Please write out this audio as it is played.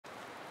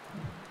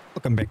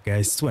Welcome back,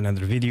 guys, to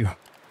another video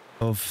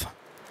of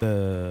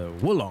the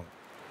Wulong.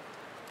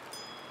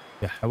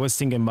 Yeah, I was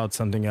thinking about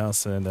something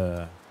else and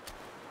I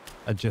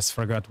just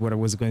forgot what I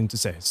was going to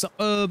say. So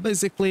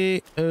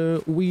basically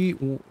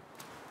we're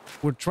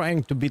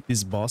trying to beat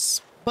this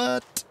boss,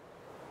 but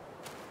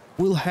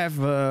we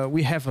have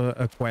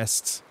a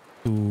quest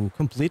to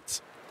complete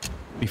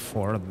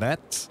before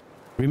that.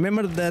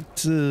 Remember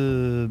that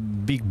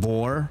big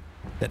boar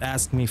that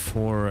asked me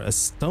for a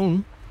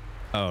stone?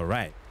 All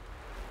right.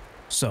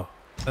 So,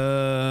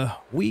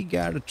 we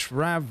gotta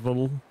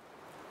travel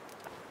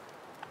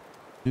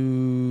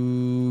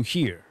to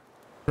here.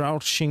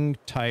 Crouching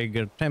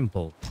Tiger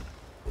Temple.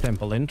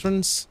 Temple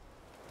entrance.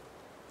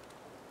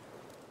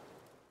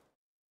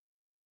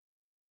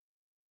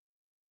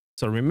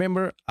 So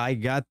remember, I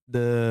got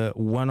the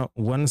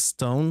one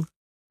stone,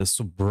 the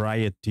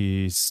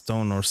sobriety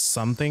stone or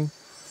something,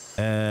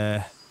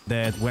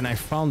 that when I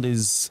found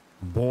this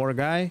boar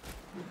guy,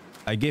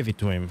 I gave it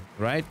to him,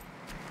 right?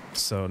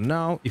 So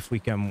now if we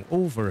come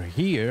over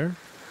here,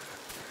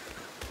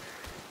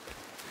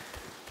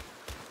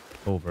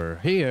 it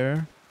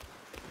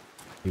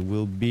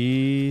will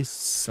be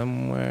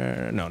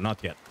somewhere. No,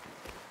 not yet.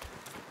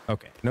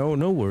 Okay, no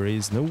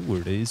worries, no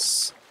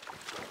worries.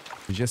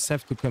 We just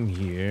have to come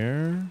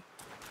here.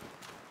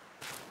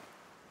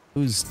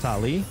 Who's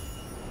Tali?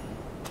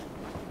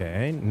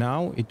 Okay,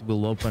 now it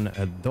will open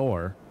a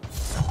door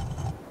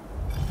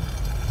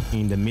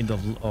in the middle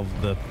of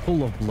the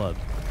pool of blood.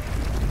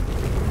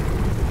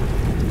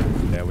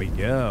 There we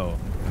go.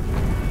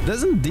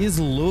 Doesn't this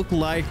look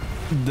like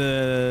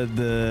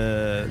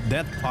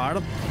that part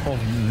of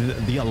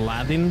the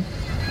Aladdin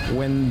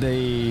when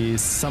they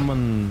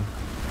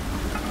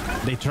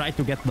try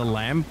to get the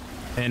lamp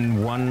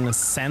and one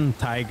sand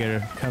tiger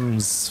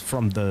comes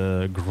from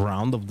the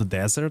ground of the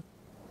desert?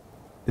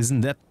 Isn't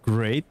that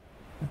great?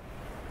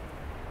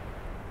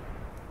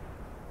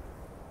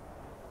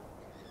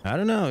 I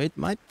don't know, it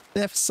might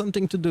have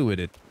something to do with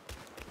it.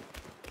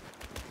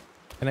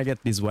 Can I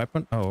get this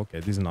weapon? Oh, okay,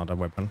 this is not a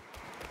weapon.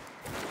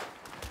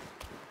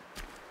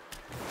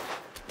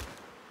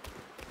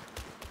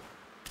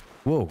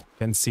 Whoa,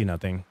 can't see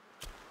nothing.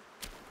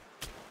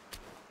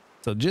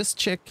 So just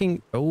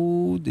checking.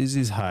 Oh, this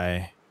is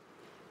high.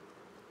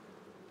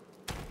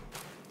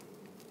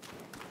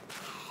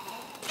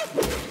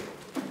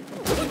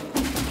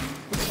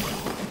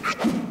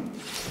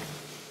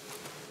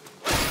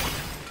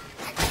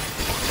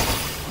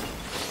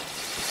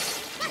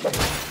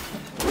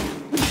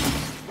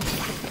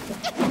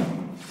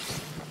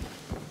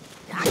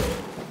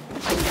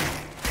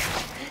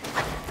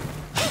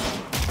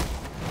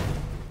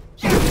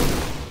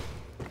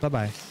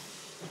 Bye-bye.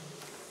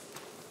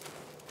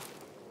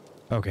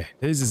 Okay,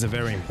 this is a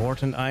very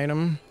important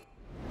item.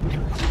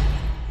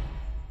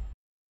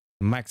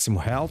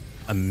 Maximum health,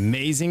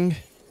 amazing.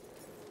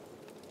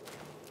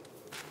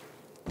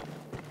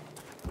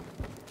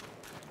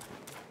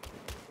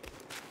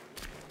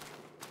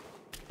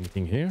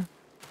 Anything here?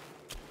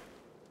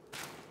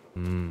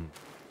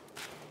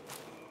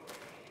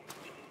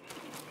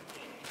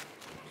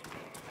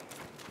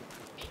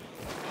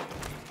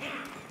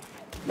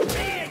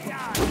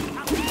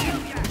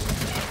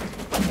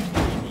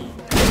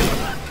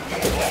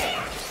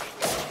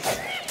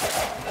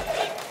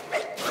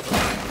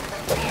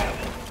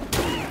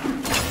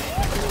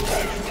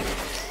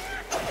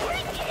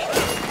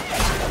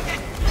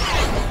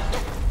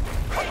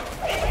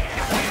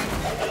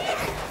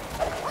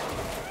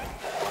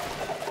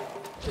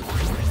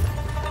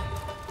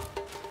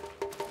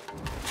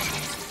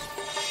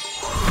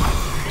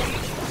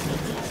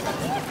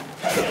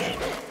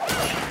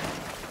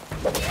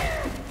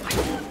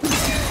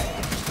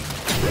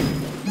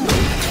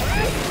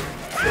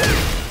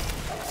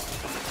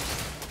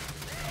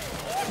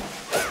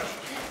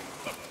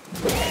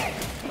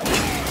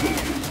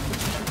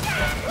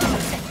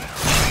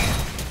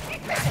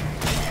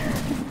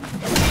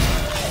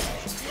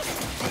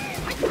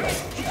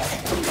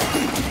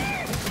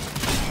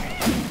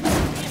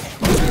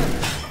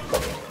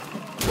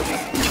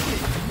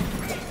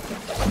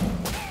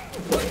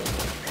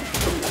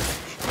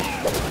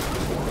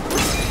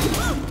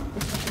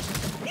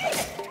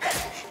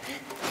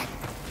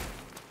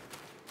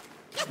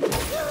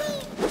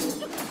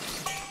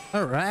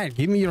 Alright,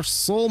 give me your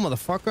soul,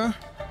 motherfucker.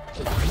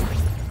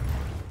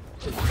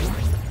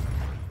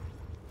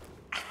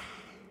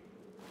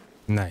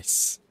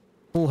 Nice.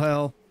 Full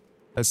hell.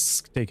 Let's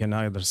take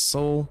another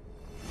soul.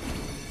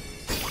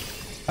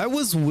 I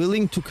was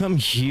willing to come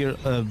here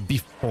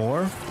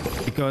before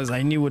because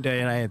I knew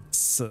that I had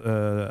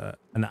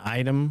an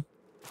item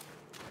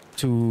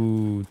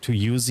to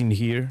use in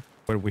here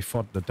where we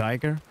fought the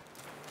tiger.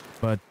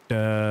 But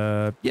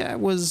yeah, I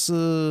was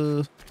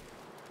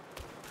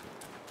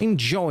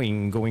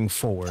enjoying going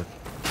forward.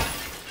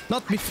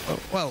 Not before.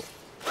 Well,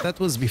 that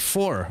was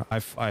before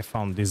I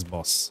found this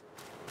boss.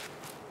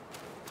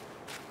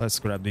 Let's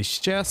grab these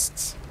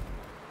chests.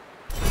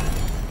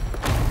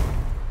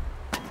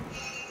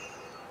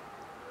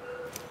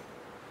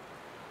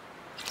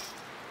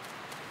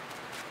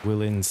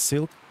 Woolen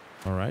silk.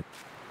 All right.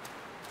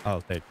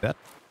 I'll take that.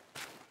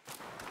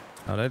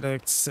 Now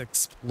let's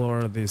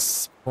explore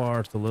this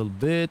part a little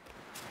bit.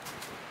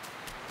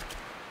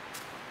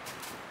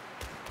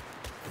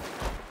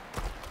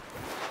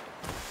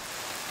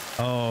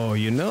 Oh,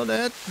 you know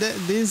that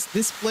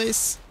this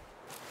place?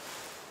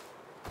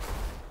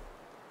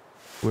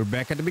 We're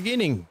back at the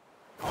beginning.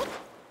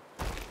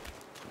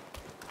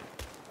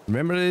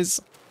 Remember this?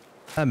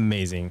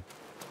 Amazing.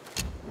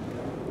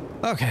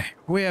 Okay,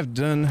 we have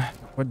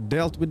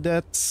dealt with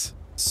that.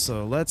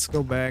 So let's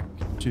go back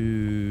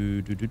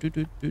to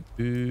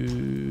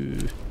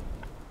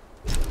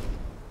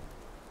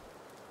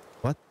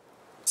what?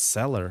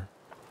 Cellar.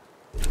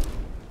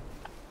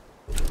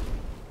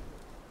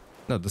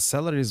 No, the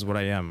cellar is where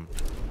I am.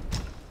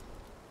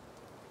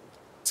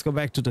 Let's go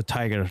back to the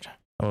tiger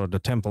or the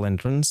temple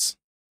entrance.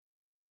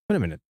 Wait a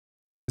minute.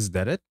 Is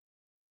that it?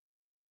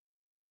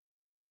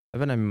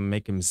 Haven't I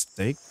make a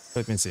mistake?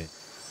 Let me see.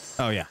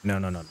 Oh yeah,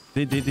 no.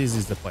 This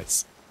is the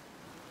place.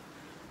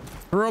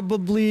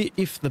 Probably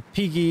if the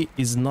piggy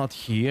is not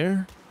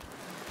here,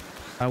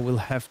 I will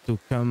have to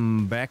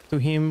come back to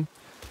him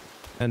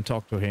and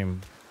talk to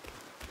him.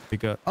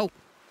 Because, oh,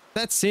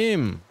 that's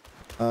him.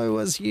 I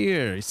was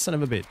here, you son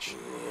of a bitch.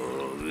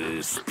 Oh,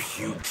 this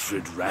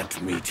putrid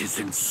rat meat is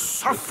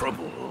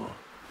insufferable.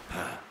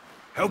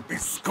 Help me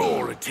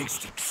score a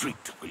tasty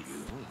treat, will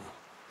you?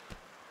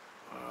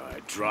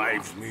 It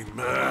drives me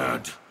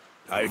mad.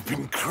 I've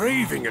been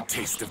craving a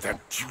taste of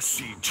that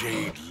juicy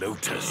jade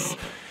lotus.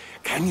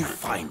 Can you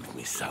find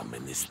me some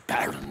in this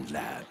barren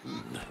land?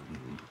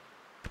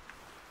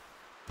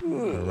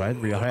 Alright,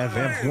 we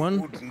have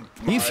one.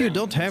 If you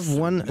don't have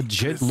one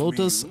jade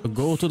lotus,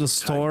 go to the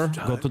store,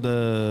 go to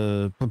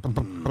the...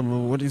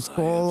 what is it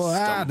called?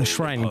 Ah, the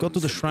shrine. Go to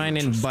the shrine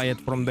and buy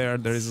it from there.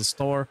 There is a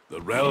store.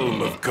 The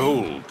realm of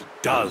gold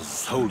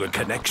does hold a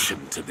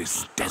connection to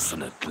this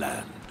desolate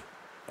land.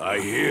 I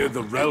hear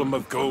the realm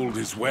of gold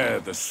is where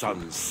the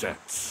sun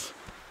sets.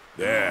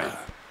 There,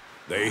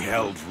 they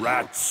held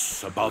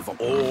rats above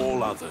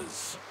all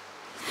others.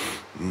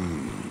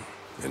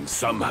 And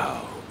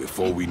somehow,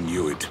 before we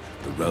knew it,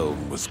 the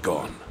realm was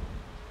gone.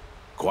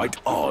 Quite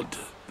odd,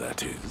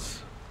 that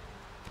is.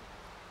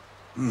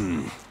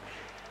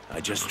 I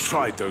just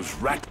tried those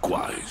rat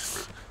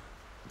guais.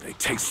 They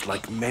taste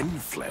like men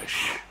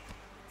flesh.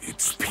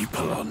 Its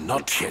people are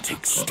not yet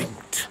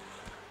extinct.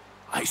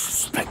 I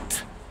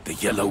suspect the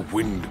Yellow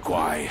Wind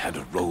Guai had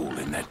a role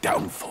in their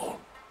downfall.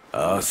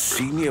 Our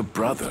senior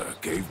brother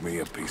gave me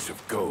a piece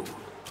of gold.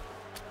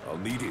 I'll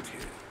need it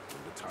here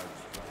when the time's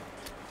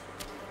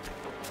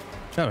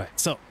right. All right,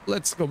 so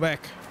let's go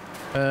back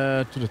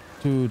to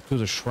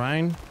the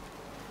shrine.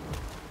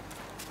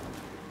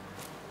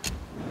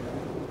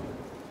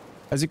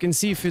 As you can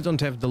see, if you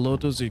don't have the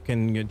lotus, you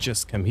can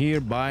just come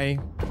here, buy,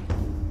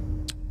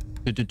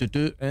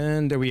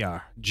 and there we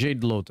are,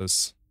 jade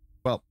lotus.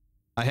 Well,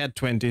 I had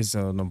 20,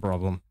 so no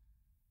problem.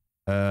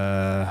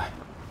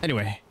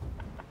 Anyway,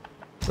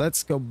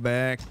 let's go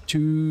back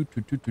to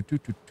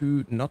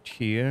not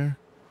here.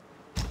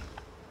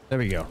 There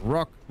we go,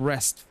 Rock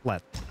Rest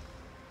Flat,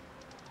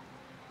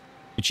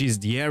 which is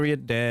the area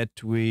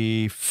that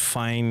we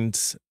find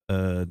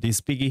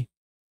this piggy.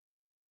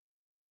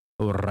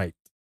 All right.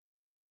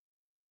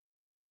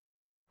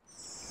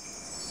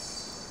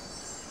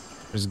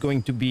 There's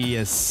going to be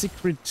a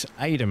secret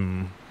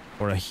item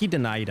or a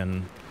hidden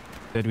item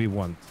that we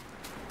want.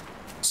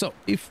 So,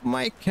 if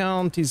my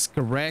count is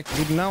correct,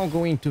 we're now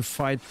going to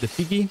fight the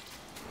piggy.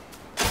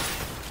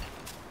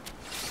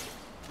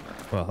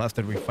 Well,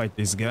 after we fight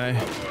this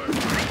guy.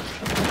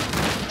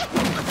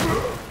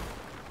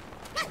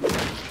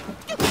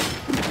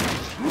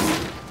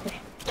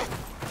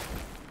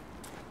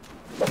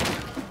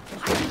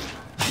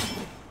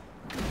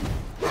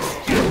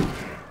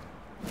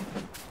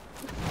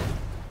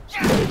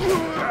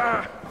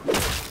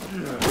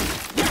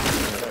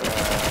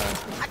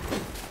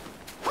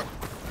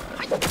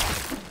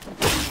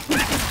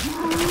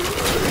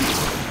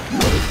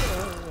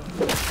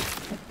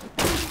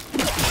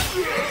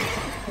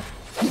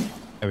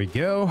 There we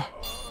go.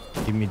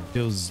 Give me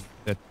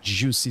that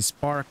juicy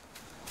spark.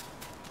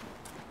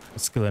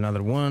 Let's kill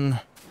another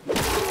one.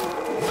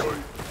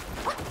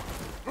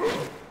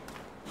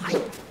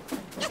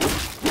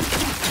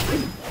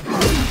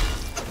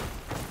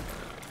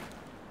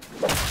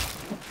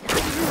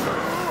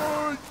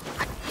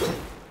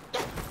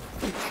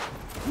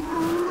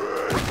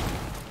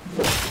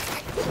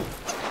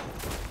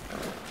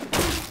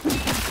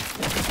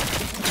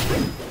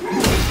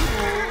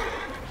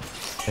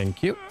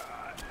 Thank you.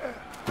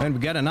 And we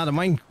got another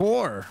mine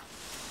core.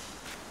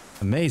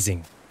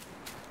 Amazing.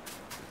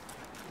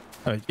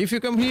 All right, if you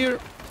come here,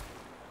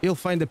 you'll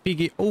find the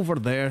piggy over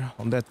there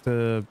on that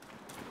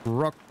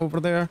rock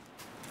over there.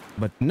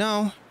 But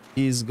now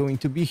he's going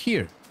to be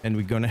here, and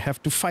we're gonna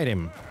have to fight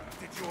him.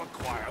 Did you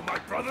acquire my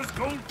brother's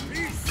gold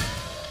piece?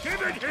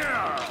 Give it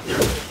here!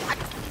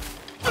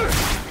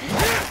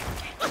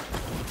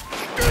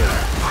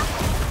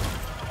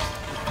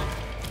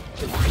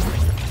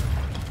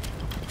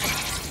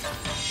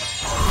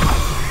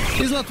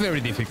 It's not very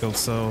difficult,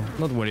 so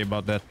not worry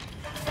about that.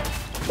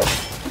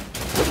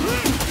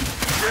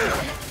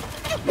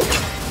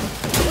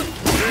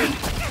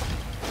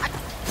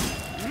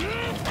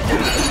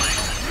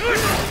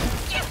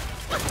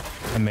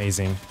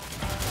 Amazing.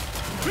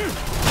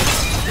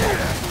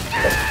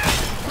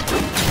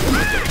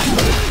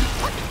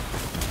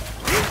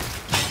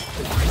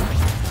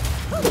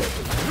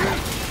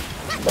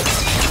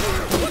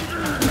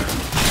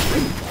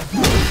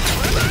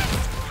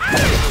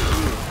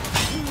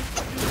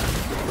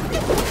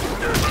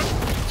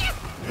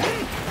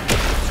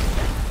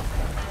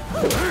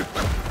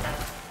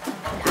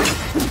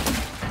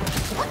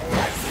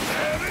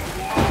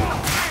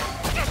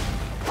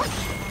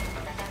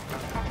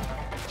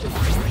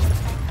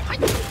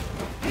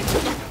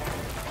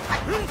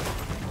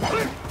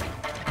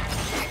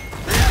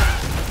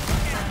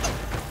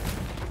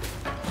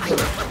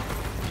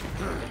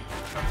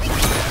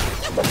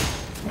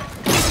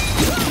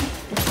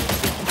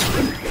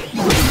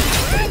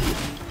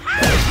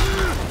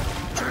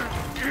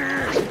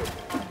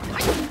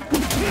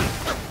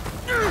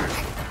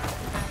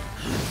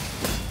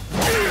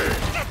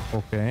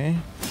 Okay.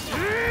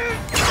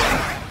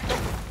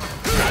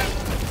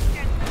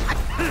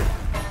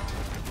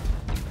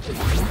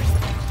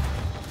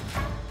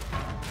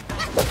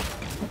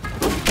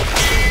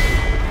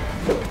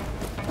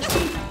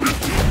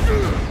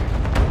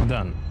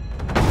 Done.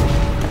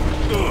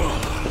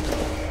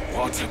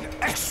 What an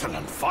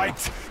excellent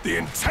fight! The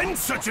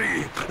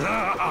intensity!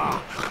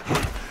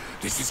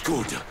 This is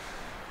good.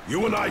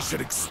 You and I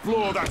should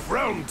explore that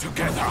realm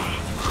together.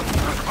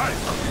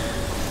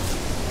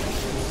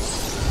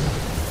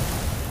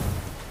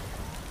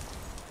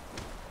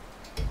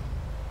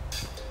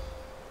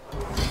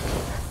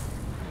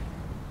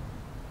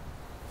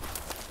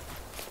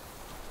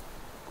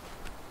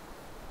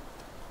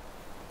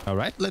 All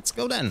right, let's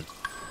go then.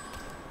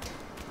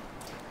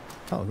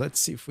 Oh, let's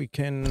see if we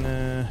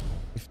can,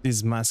 if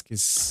this mask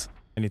is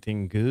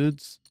anything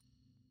good.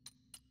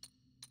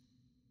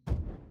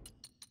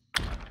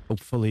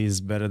 Hopefully it's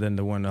better than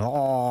the one.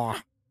 Oh,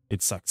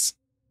 it sucks.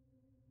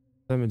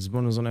 Damage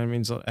bonus on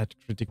enemies at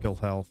critical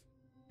health.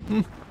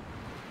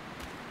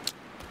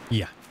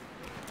 Yeah.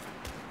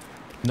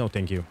 No,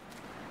 thank you.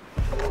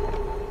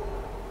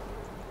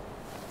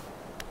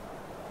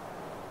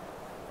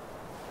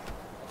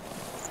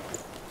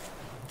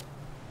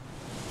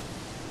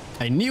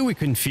 I knew we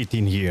couldn't fit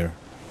in here.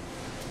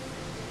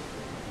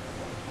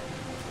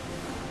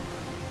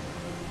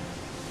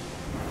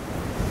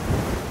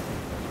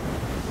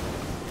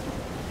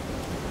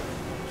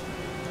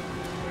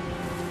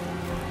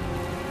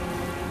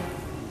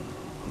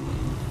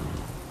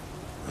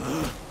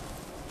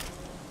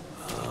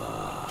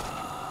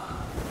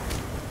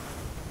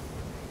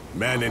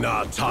 Men in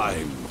our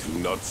time do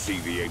not see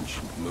the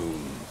ancient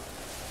moon,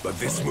 but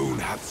this moon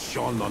hath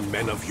shone on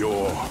men of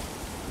yore.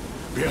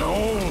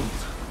 Behold!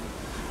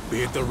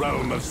 Be it the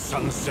realm of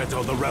sunset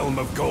or the realm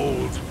of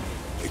gold,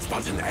 it's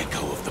but an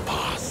echo of the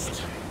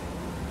past.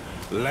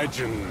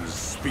 Legends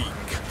speak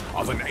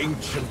of an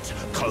ancient,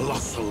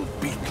 colossal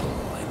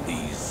beetle in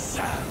these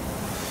sands.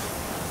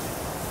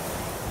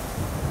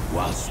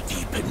 Whilst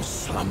deep in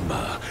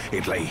slumber,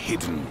 it lay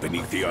hidden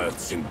beneath the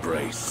earth's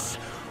embrace.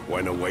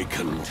 When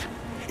awakened,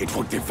 it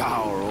would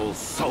devour all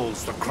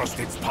souls that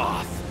crossed its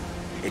path.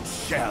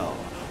 Its shell,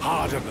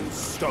 harder than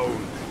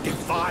stone,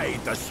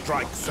 defied the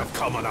strikes of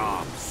common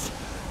arms.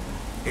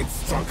 It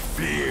struck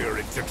fear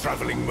into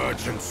traveling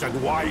merchants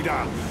and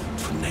wider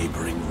to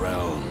neighboring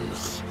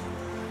realms.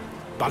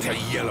 But a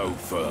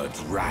yellow-furred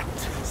rat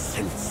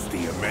sensed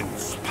the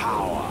immense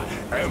power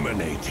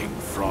emanating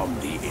from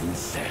the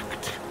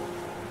insect.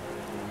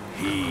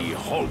 He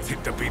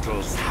halted the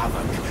beetle's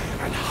havoc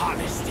and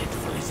harnessed it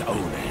for his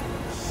own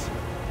ends.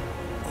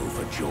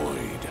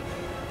 Overjoyed,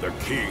 the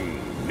king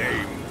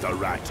named the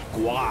rat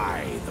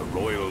Guai, the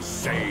royal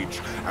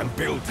sage, and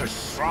built a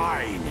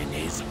shrine in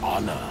his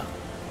honor.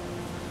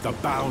 The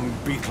bound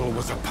beetle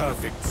was a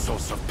perfect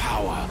source of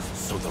power,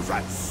 so the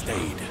rat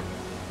stayed.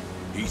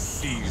 He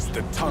seized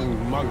the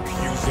tongue monk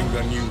using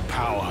the new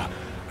power,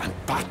 and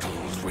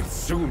battled with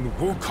Sun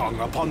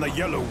Wukong upon the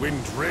Yellow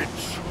Wind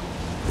Ridge.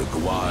 The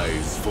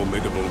Guai's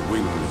formidable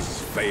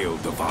wings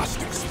veiled the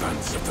vast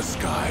expanse of the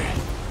sky.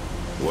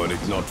 Were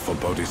it not for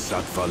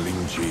Bodhisattva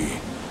Lingji,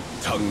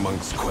 Tongue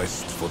Monk's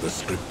quest for the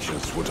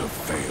scriptures would have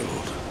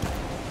failed.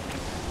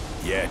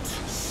 Yet,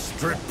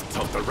 stripped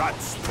of the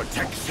rat's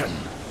protection,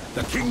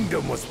 the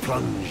kingdom was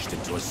plunged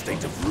into a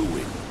state of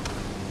ruin.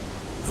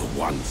 The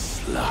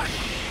once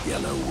lush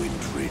Yellow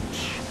Wind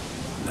Ridge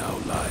now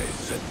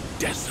lies a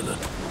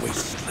desolate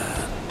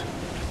wasteland.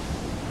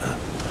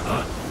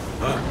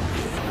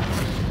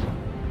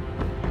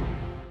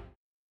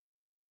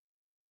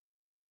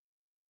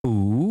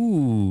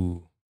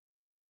 Ooh.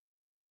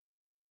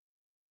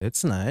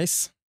 That's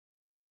nice.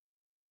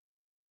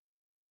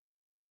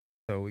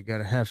 So we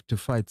gotta have to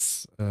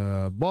fight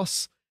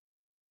boss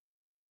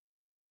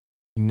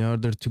in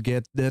order to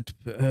get that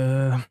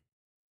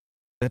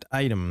that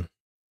item,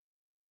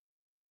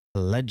 a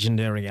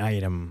legendary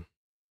item.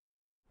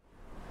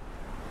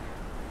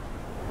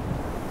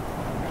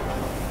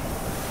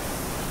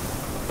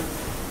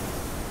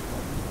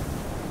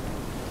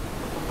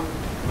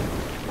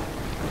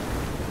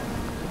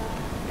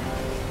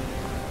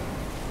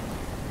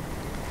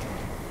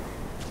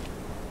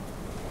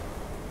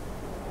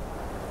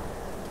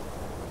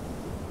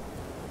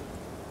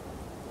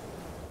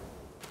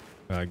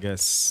 I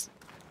guess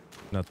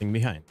nothing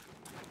behind.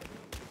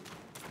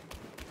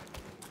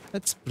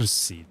 Let's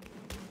proceed.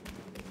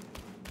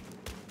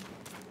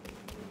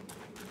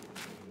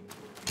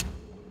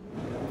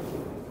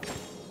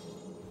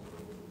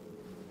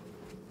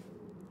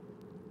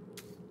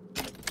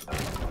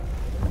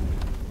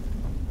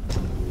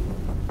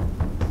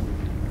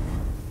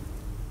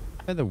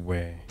 By the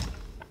way,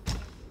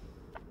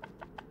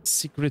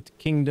 Secret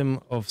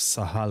Kingdom of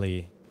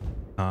Sahali.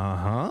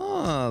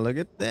 Look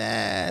at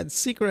that.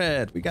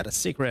 Secret. We got a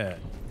secret.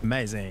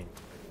 Amazing.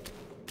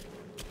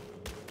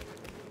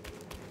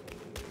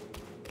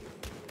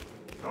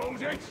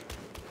 Hold it.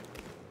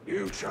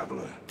 You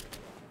traveler.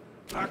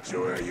 Back to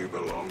where you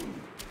belong.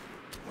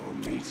 Or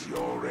meet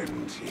your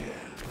end here.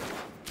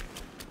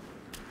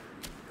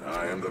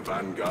 I am the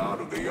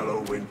vanguard of the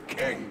Yellow Wind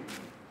King.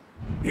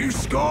 You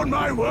scorn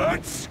my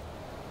words?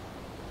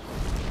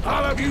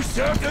 I'll have you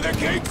served to the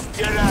king's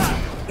dinner!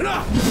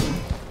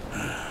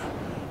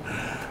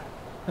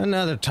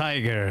 Another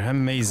tiger.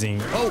 Amazing.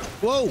 Oh,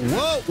 whoa,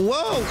 whoa,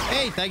 whoa.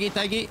 Hey, Taggy,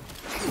 Taggy.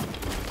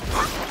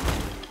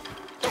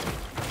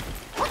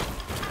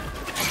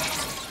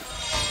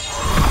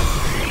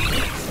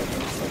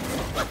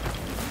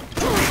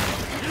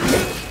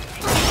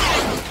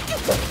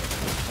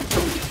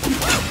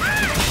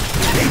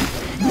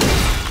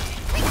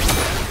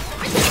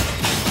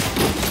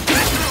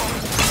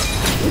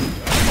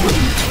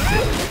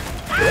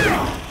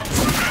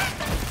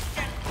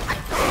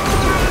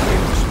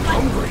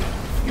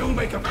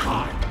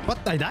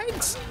 What? I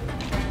died?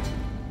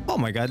 Oh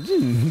my god,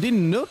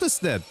 didn't notice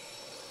that.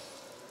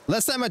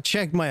 Last time I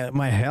checked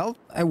my health,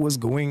 I was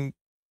going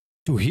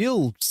to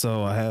heal,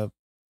 so I have...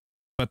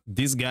 But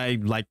this guy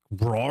like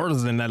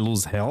roars and I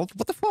lose health?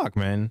 What the fuck,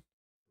 man?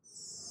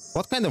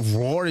 What kind of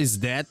roar is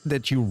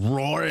that you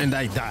roar and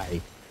I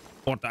die?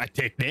 Or I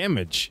take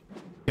damage?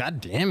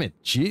 God damn it,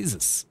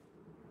 Jesus.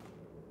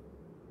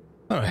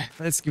 Alright,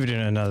 let's give it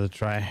another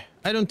try.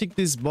 I don't think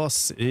this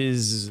boss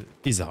is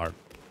hard.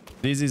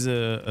 This is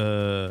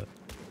a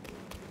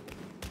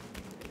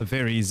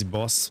very easy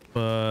boss,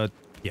 but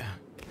yeah.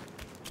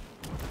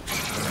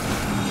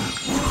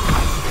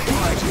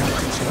 Why do you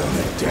turn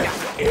a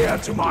deaf ear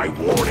to my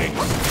warning?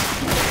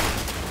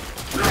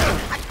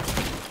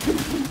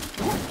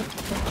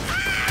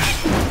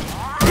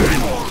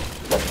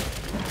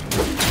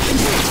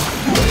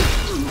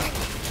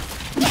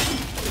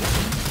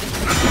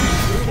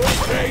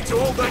 Okay, to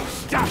all that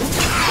stuff.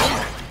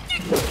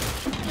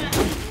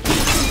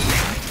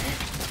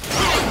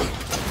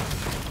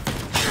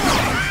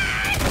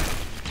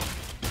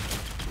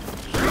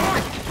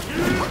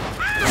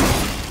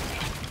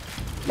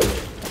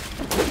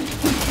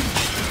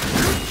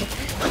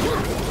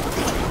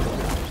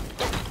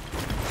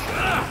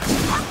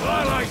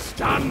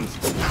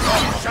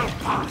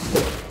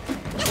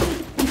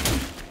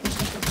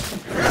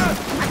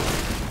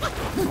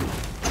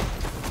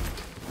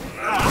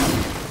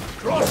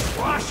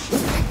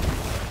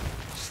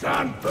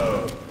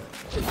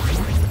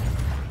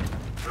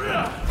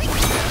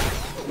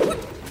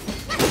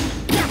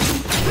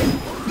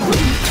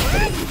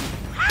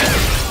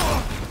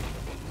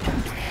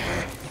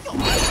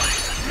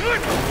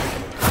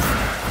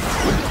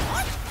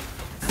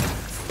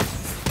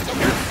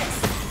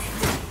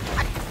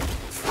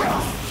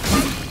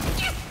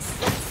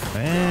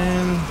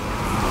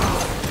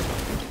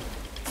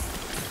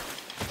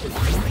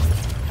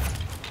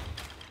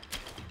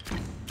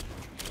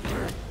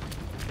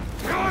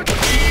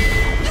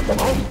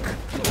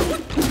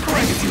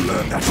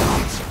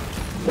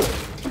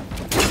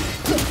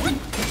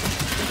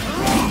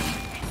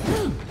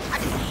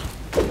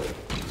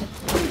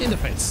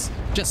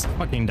 Just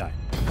fucking die.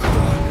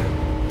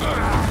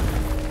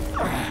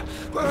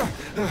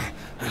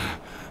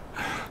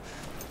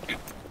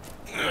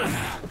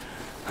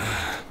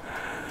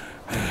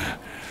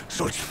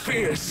 Such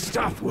fierce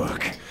staff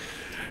work.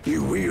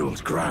 You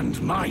wield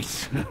grand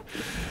might.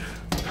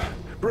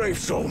 Brave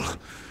soul,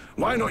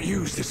 why not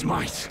use this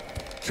might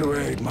to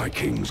aid my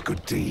king's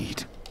good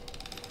deed?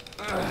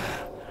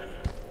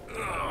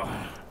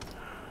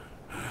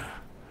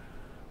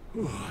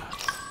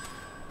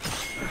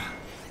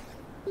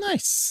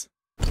 Nice.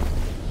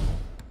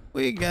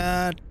 We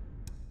got...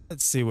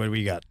 Let's see what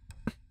we got.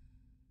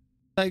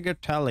 Tiger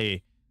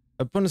Tally.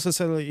 Upon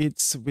successfully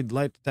hits with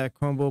light attack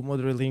combo,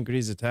 moderately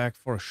increase attack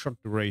for a short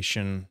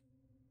duration.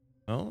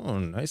 Oh,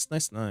 nice,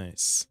 nice,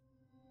 nice.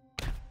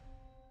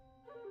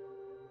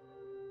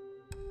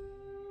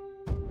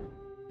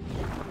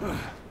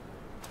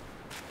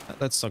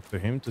 Let's talk to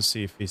him to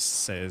see if he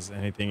says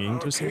anything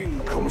interesting. Our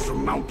king comes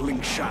from Mount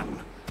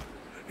Lingshan.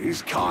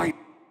 He's kind.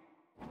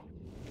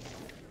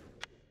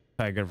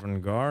 Tiger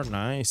Vanguard,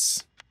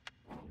 nice.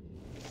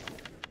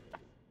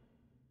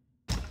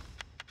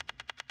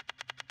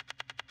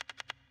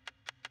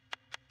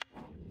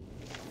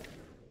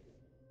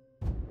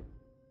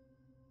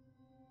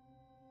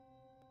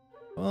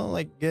 Well,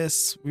 I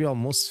guess we're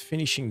almost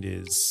finishing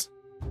this.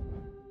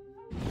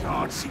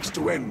 God seeks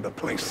to end the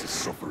place's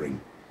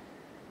suffering.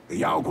 The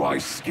Yao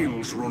Guai's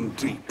skills run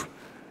deep,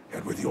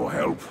 yet with your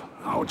help,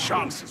 our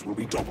chances will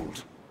be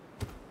doubled.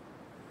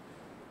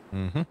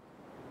 Mm-hmm.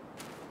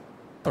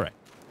 All right.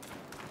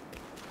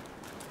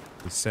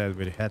 We said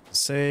what we had to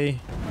say.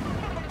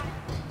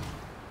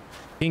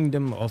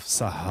 Kingdom of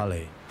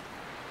Sahali.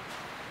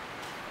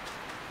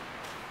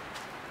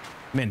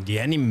 Man, the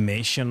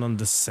animation on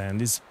the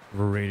sand is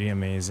really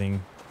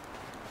amazing.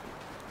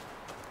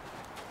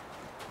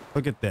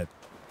 Look at that.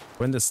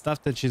 When the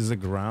stuff touches the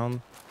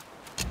ground,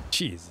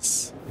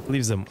 Jesus, it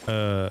leaves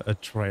a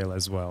trail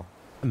as well.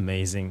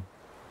 Amazing.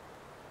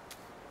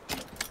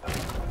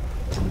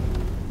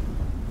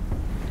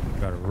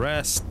 Gotta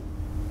rest.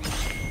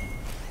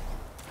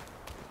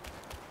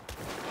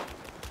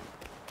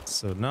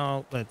 So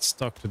now let's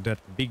talk to that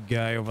big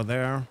guy over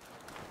there,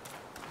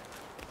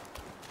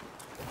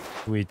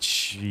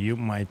 which you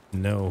might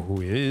know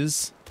who he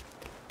is.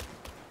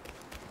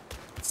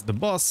 It's the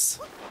boss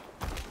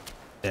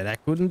that I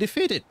couldn't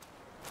defeat it.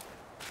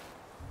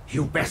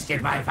 You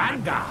bested my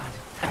vanguard.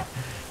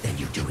 Then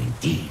you do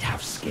indeed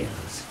have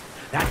skills.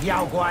 That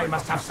Yao Guai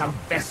must have some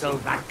vessel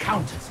that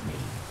counters me.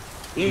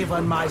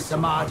 Even my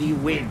Samadhi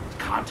wind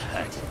can't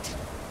hurt it.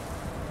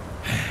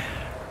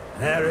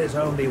 There is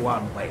only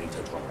one way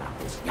to draw out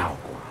this Yao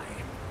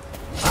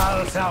Guai.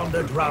 I'll sound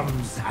the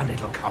drums and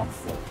it'll come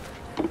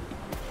forth.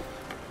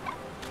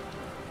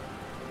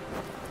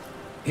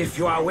 If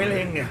you are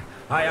willing,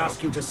 I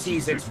ask you to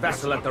seize its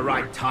vessel at the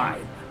right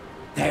time.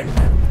 Then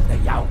the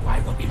Yao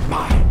Guai will be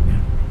mine.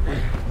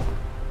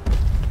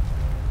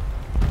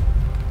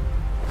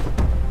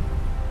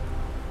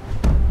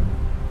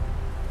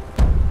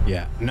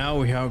 Yeah, now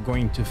we are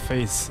going to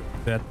face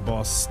that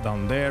boss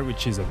down there,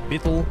 which is a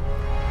beetle.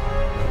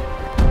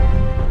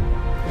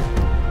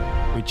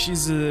 Which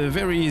is a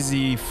very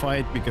easy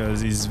fight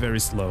because he's very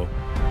slow.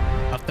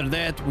 After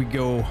that, we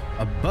go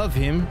above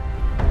him.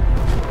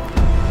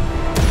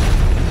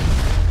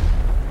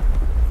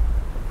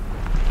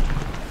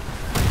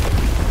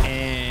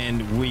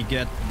 And we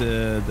get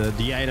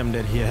the item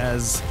that he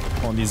has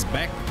on his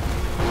back.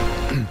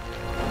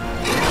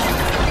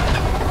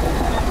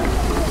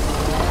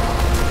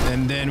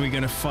 And then we're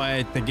gonna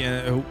fight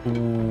again,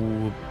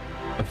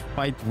 a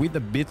fight with the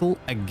beetle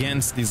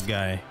against this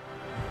guy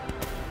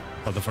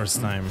for the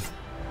first time.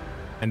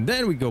 And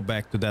then we go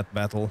back to that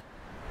battle.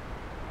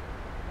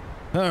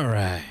 All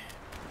right.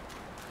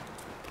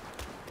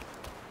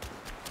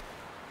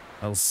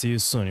 I'll see you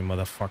soon, you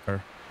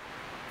motherfucker.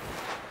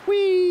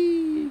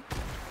 Whee!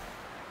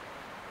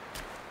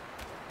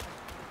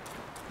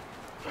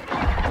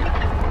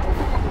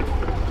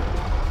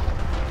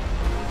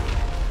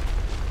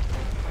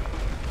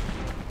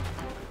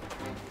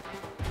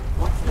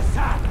 What's the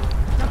sound?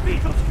 The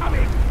beetle's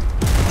coming!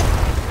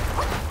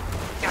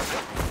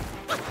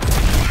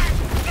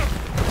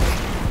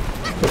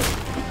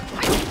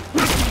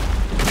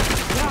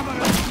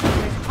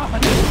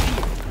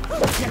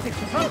 Yet its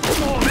throat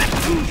small and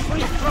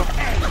usually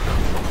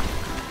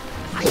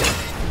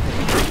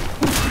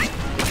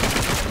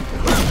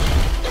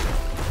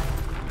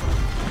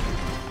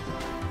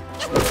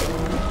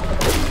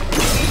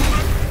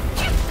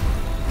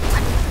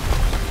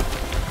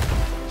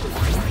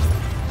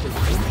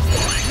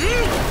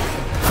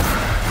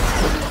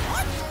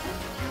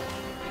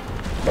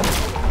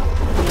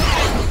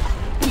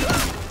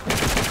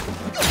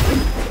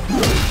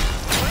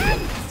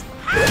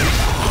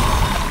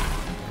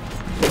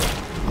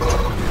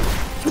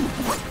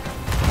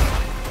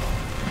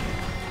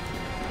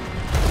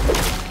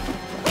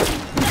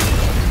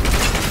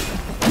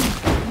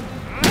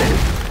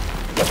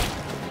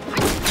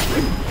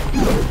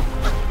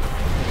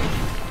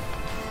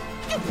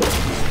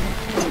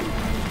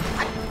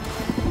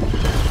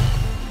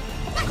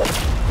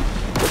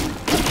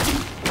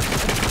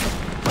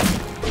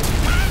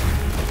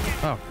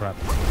Oh, crap.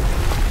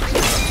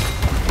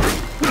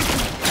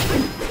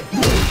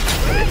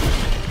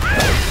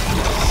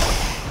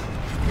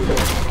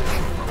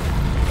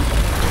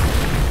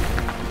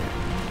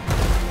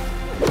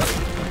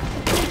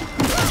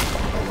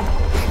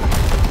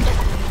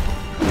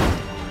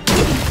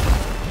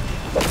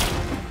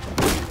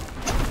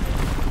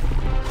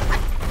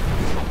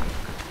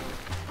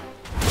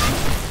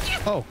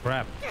 Oh,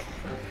 crap.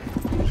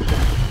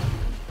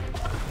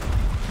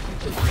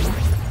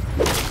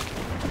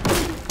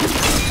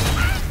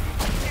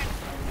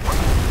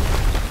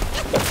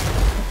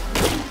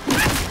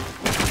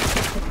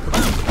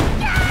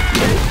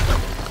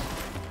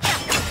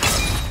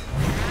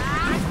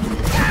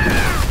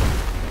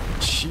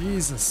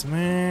 Jesus,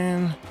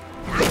 man.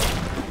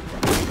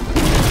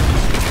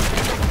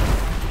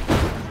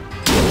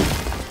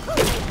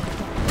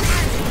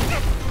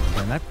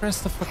 And I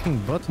pressed the fucking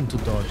button to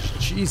dodge.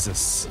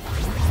 Jesus.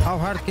 How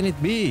hard can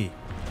it be?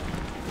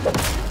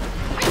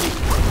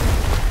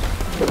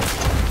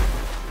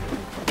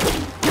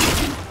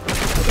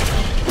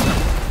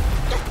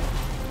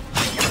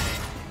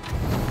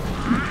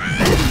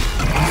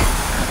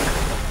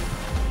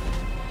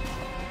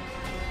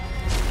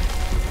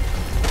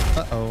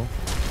 Uh-oh.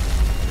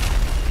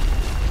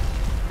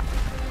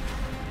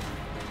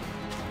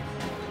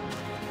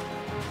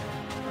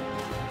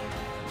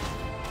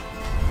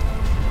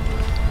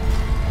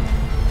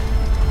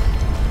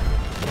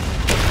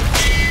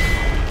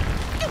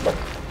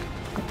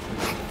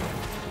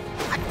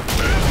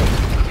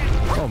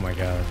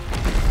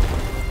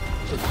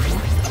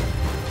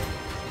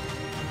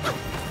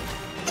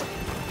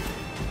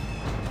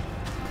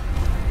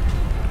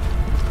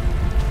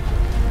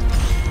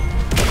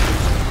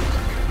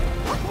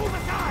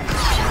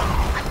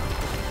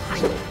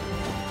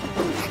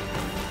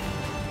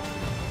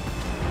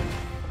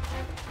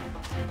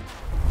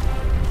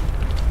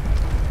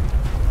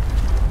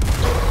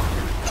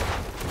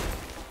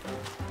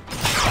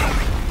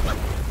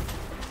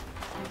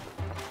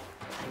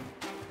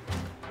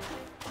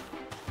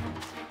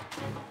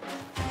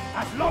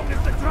 As long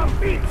as the drum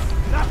beats,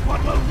 that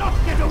one will not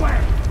get away!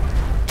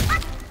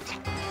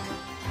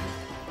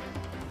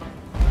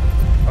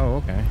 Oh,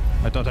 okay.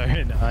 I thought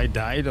I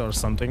died or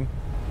something.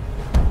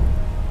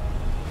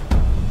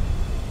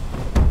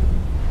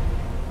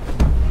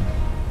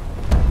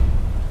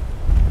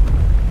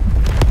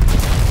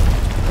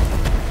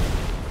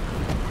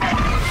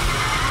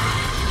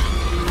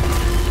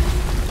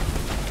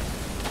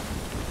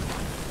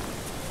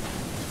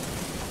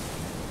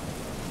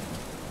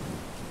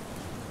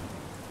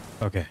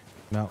 Okay,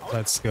 now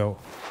let's go.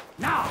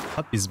 Now,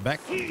 Up is back.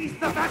 seize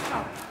the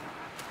vessel!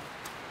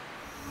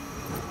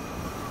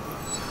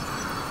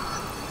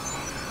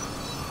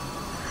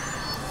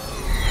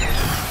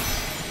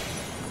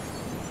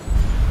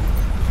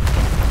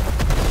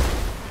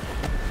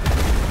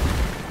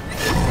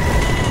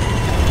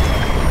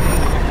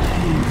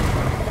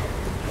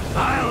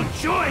 I'll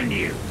join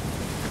you!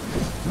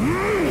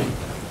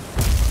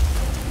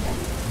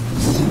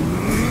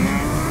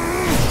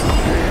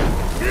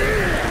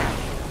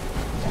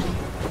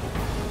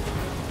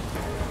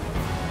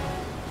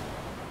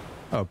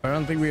 Oh,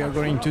 apparently we are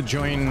going to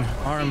join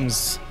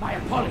arms My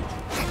apologies.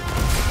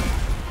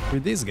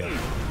 with this guy.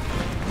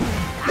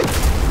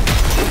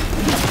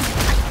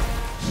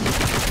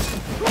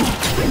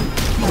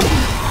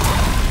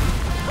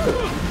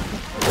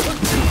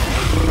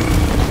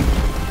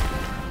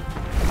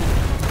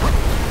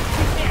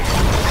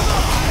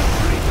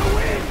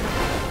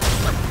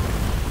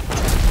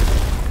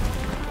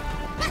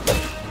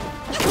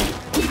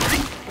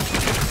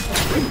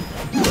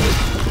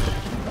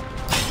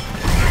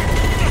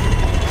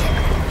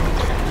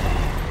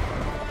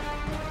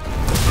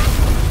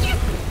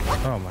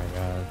 Oh my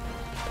god.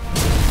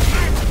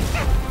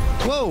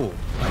 Whoa!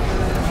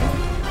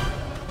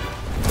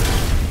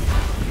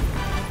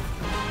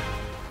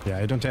 Yeah,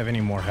 I don't have any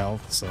more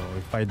health, so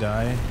if I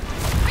die...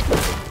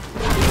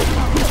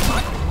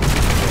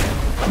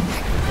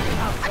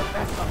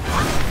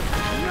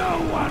 No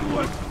one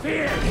would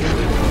fear you!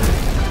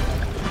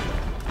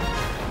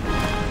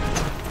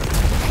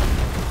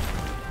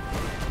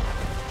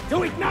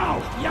 Do it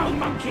now, young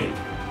monkey!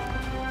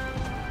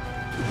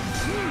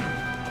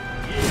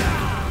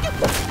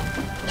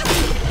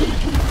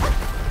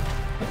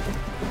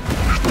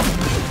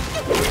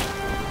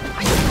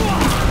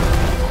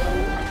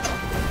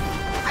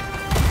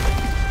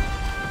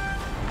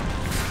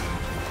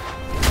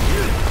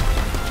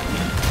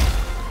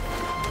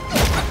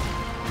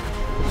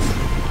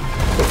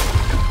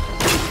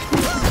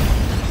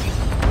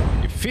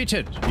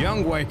 Defeated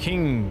young Wei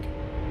King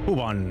who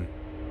won.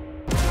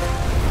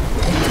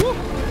 Woo!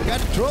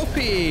 Got a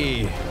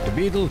trophy! The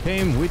beetle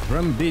came with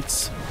drum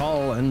beats,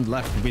 fall and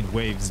left with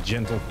waves,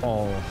 gentle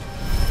fall.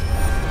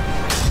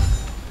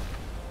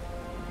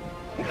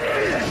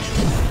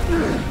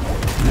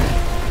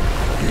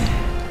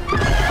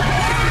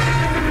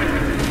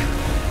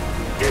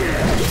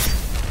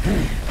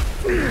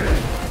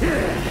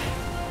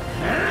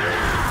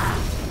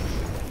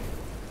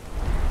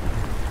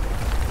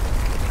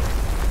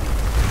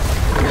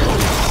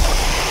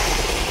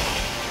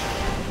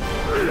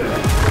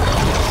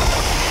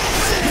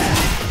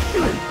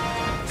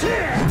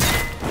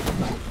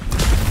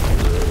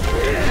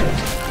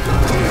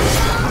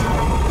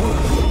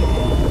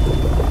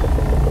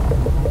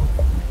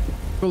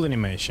 Cool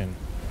animation.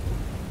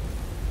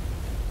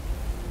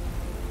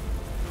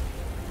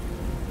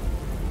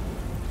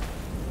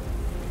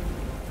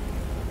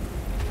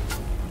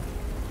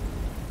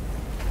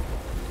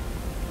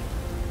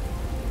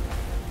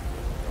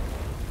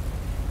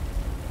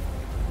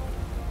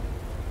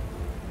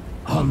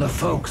 On the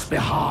folks'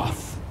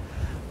 behalf,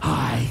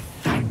 I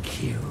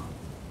thank you.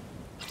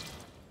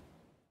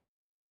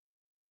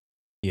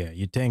 Yeah,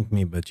 you thank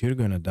me, but you're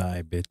gonna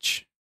die,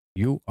 bitch.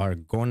 You are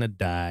gonna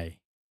die.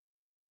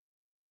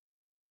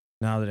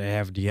 Now that I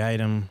have the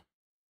item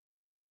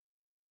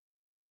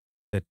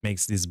that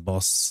makes this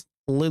boss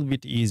a little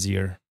bit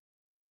easier.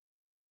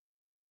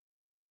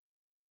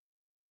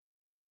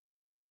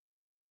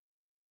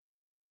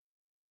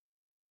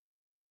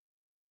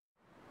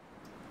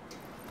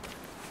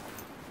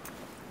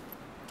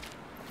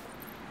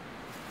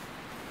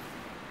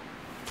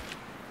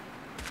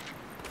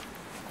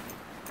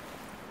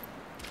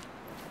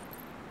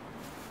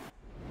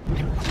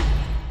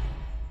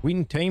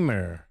 Wind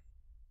Tamer.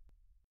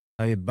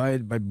 I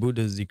abide by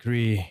Buddha's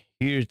decree,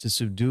 here to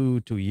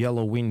subdue to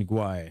yellow wind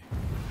Guai.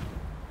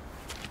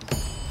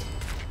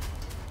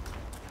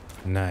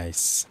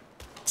 Nice.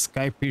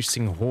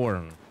 Sky-piercing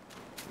horn.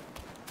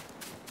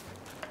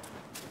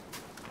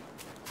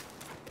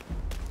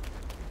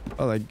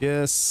 Well, I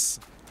guess...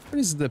 Where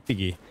is the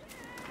piggy?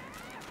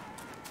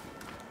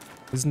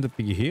 Isn't the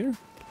piggy here?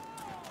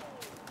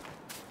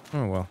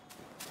 Oh, well.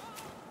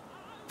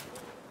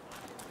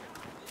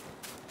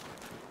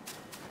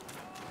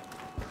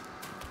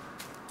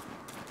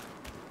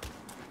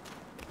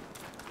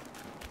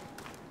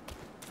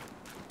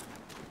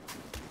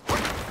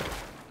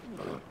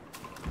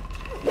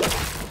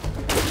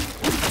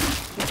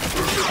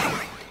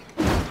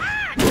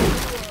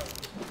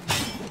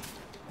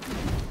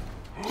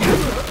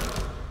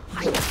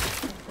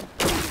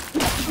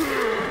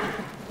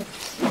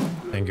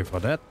 Thank you for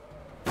that.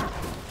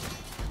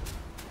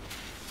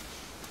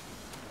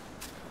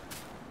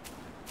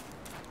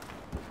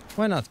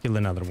 Why not kill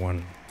another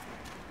one?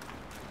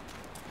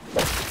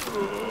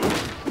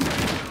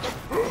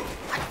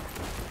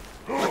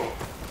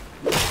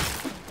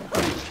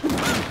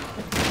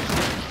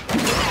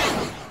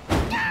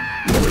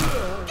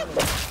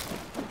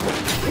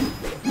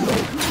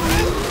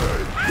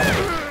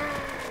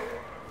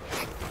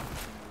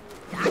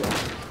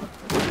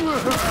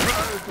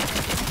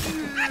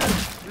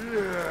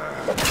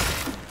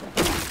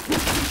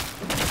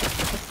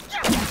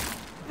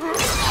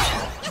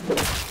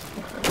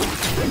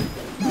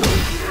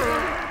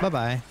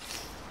 Bye-bye.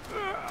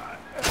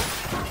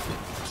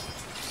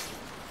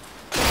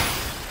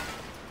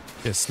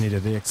 Just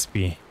needed the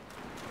XP.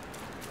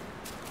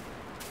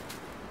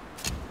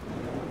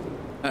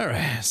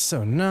 Alright,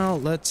 so now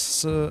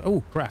let's...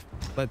 oh, craft.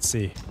 Let's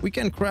see. We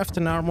can craft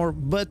an armor,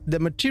 but the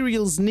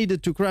materials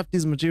needed to craft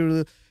this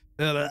material...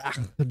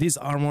 this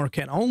armor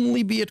can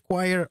only be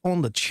acquired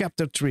on the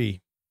chapter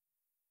 3.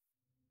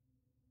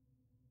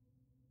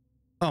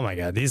 Oh my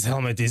god, this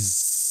helmet is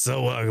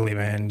so ugly,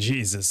 man.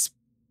 Jesus.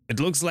 It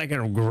looks like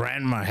a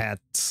grandma hat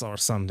or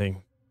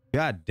something.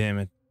 God damn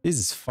it. This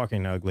is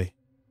fucking ugly.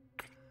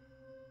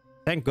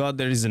 Thank God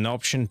there is an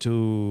option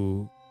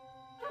to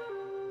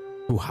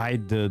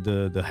hide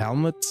the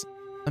helmet.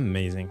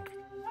 Amazing.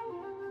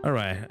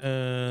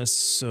 Alright,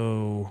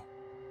 so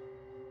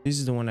this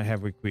is the one I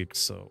have equipped,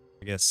 so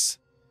I guess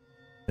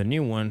the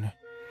new one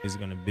is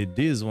gonna be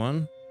this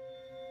one.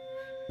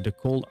 The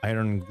cold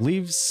iron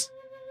glyphs.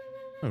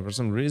 Oh, for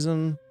some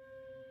reason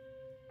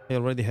I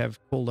already have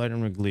cold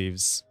iron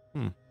glyphs.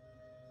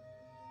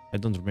 I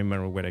don't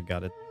remember where I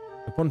got it.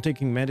 Upon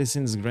taking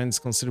medicines, grants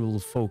considerable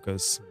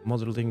focus.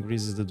 Moderately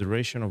increases the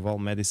duration of all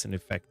medicine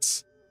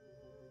effects.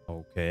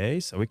 Okay,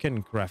 so we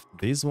can craft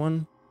this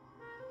one.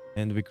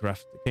 And we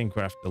can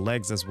craft the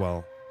legs as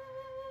well.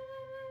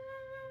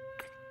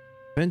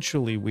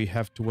 Eventually, we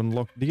have to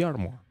unlock the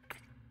armor.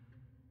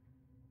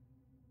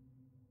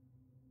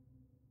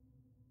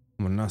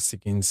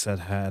 Monastic inset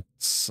hat.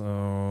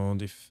 So,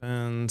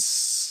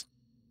 defense...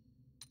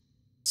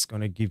 It's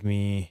gonna give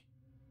me...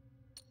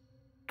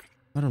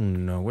 I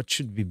don't know, what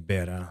should be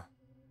better?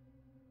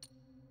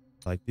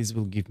 Like, this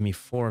will give me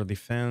 4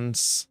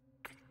 defense.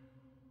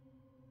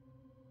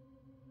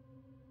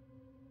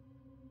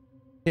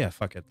 Yeah,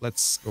 fuck it.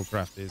 Let's go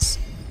craft this.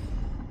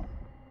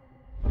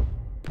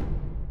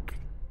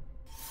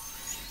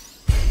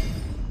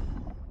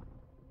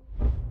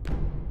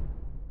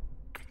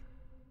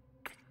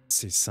 Let's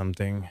see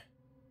something.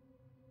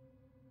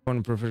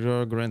 One perfect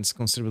dodge grants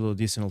considerable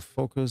additional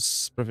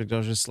focus. Perfect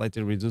dodge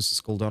slightly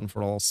reduces cooldown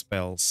for all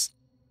spells.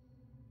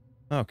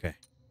 Okay.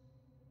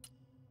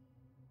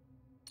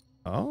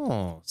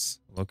 Oh,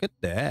 look at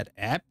that.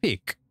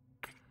 Epic.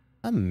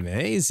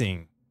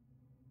 Amazing.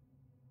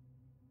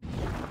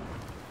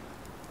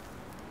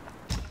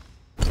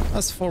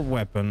 As for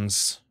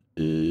weapons,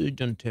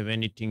 don't have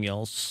anything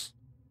else.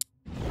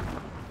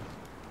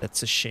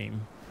 That's a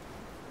shame.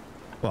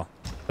 Well,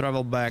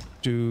 travel back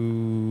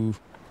to...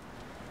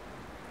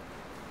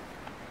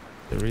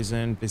 There is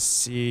an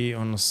NPC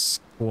on a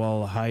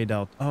Squall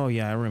hideout. Oh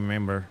yeah, I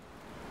remember.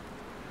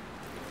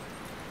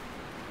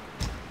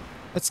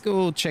 Let's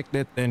go check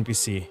that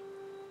NPC.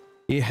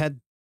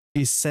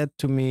 He said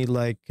to me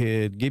like,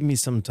 give me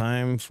some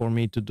time for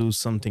me to do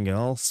something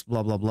else,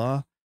 blah blah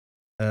blah.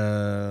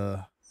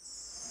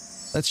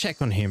 Let's check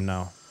on him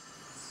now.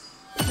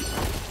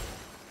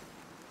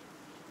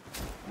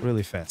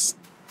 Really fast.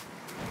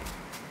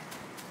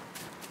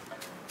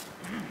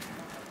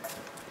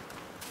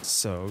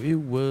 So it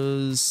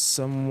was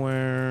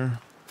somewhere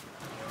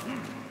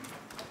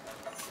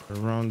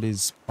around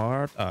this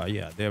part. Ah,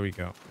 yeah, there we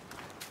go.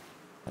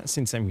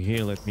 Since I'm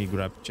here, let me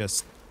grab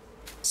just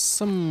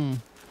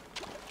some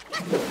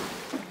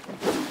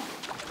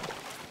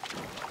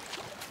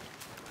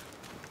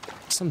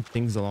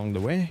things along the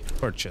way.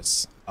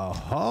 Purchase.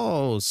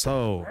 Oh,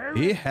 so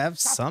we have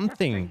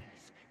something.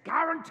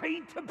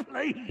 Guaranteed to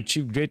bleed.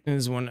 Achieve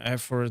greatness when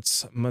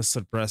efforts must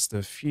suppress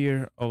the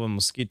fear of a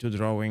mosquito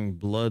drawing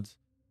blood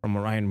from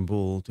a iron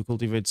bull to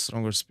cultivate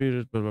stronger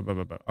spirit. Blah, blah, blah,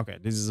 blah, blah. Okay,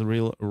 this is a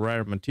real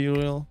rare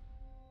material.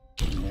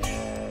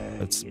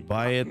 Let's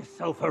buy it.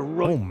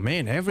 Oh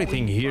man,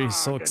 everything here is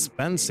so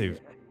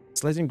expensive.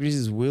 Slight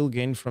increases will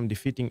gain from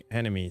defeating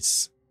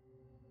enemies.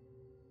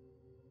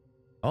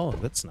 Oh,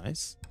 that's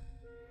nice.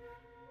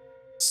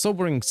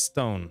 Sobering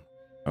stone.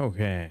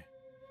 Okay.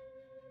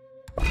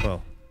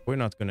 Well, We're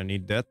not gonna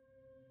need that.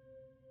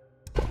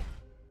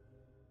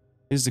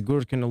 This the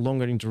Gurt can no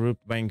longer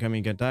interrupt by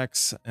incoming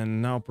attacks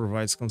and now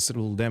provides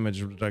considerable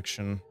damage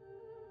reduction.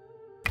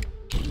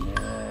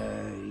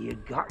 You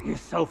got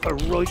yourself a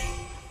right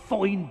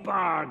fine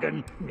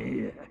bargain.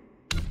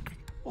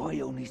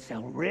 I only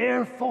sell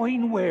rare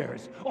fine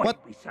wares.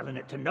 I'd be selling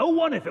it to no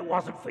one if it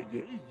wasn't for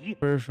you.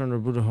 From the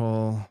Buddha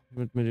Hall.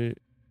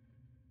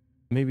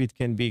 Maybe it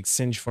can be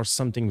exchanged for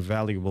something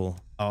valuable.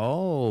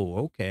 Oh,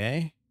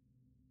 okay.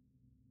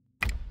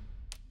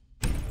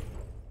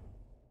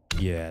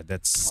 Yeah,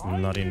 that's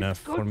not enough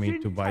for me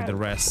to buy the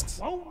rest.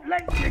 Won't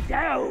let you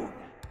down.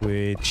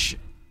 Which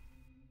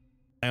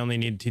I only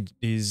need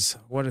is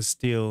what a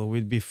steal.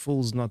 We'd be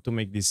fools not to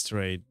make this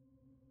trade.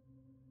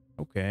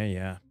 Okay,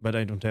 yeah, but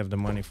I don't have the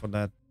money for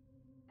that.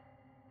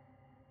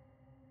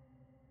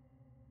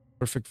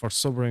 Perfect for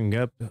sobering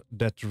up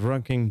that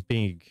drunken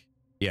pig.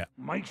 Yeah.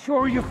 Make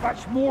sure you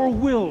fetch more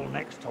will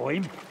next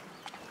time.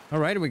 All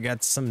right, we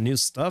got some new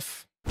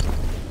stuff.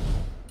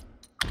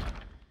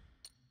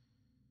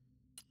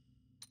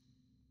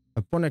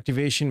 Upon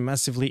activation,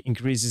 massively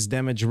increases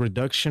damage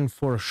reduction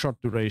for a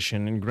short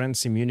duration and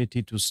grants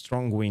immunity to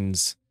strong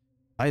winds.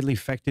 Highly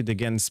effective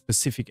against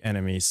specific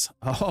enemies.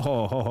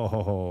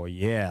 Oh,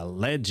 yeah,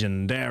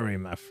 legendary,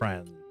 my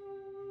friend.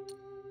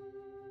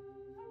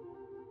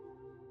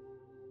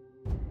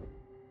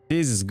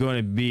 This is going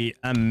to be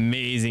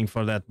amazing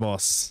for that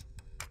boss.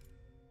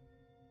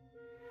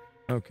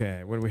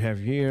 Okay, what do we have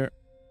here?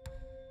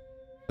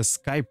 A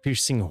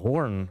sky-piercing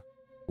horn.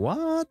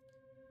 What?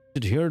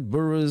 It here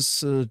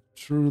burrows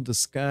through the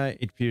sky,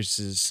 it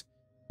pierces.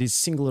 This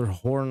singular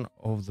horn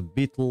of the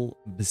beetle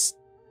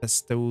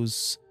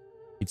bestows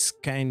its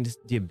kind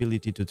the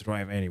ability to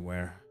thrive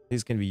anywhere.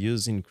 This can be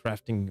used in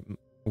crafting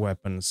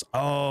weapons.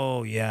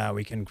 Oh yeah,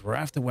 we can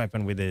craft a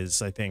weapon with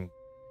this, I think.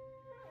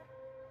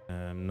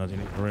 I'm not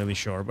really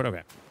sure, but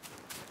okay.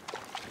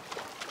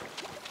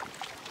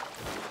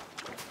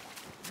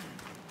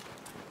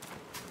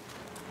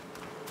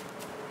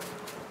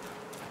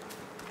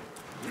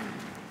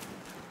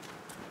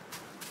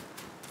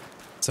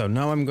 So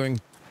now I'm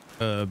going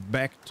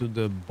back to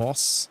the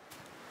boss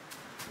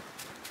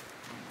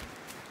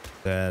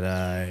that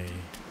I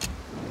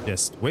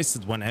just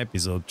wasted one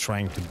episode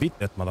trying to beat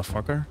that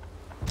motherfucker.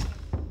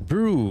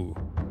 Brew.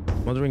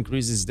 Mother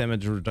increases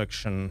damage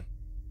reduction.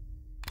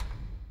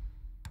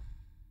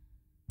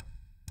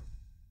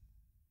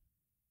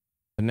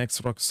 The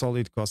next rock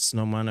solid costs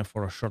no mana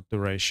for a short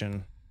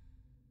duration.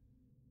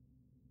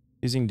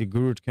 Using the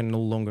Gurt can no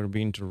longer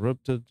be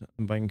interrupted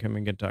by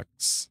incoming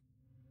attacks.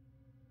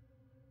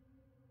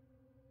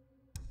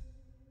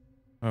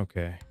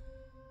 Okay.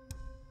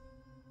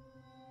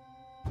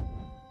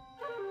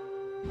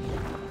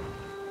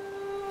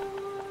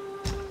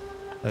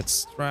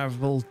 Let's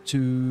travel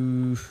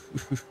to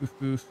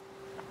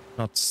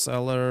not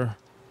cellar,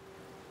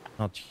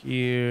 not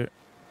here.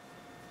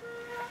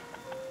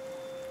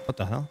 What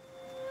the hell?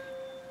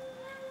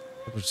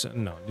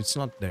 No, it's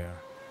not there.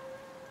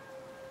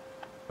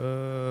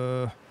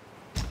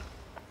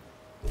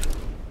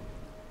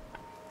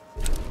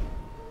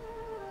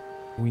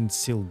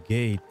 Windsill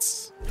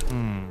gates.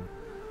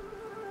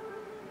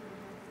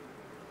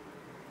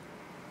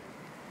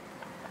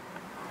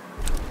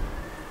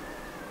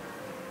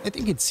 I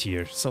think it's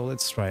here, so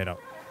let's try it out.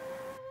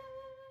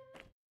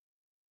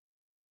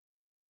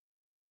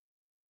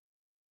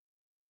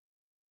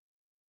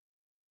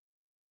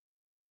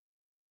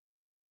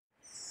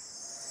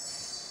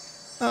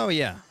 Oh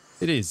yeah,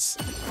 it is.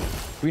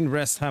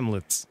 Windrest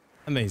Hamlet.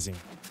 Amazing.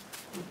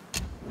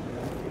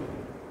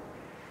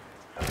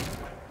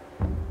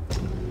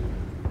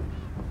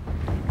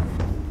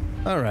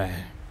 Alright,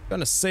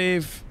 gonna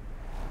save.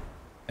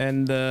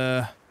 And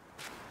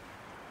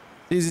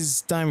this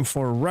is time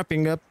for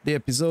wrapping up the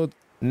episode.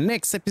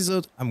 Next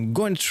episode, I'm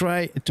going to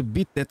try to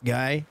beat that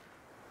guy.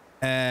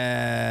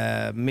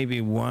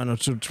 Maybe 1 or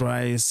 2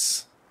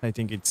 tries. I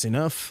think it's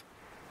enough.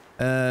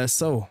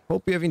 So,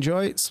 hope you have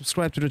enjoyed.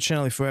 Subscribe to the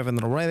channel if you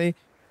haven't already.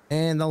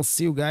 And I'll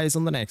see you guys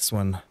on the next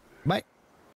one. Bye.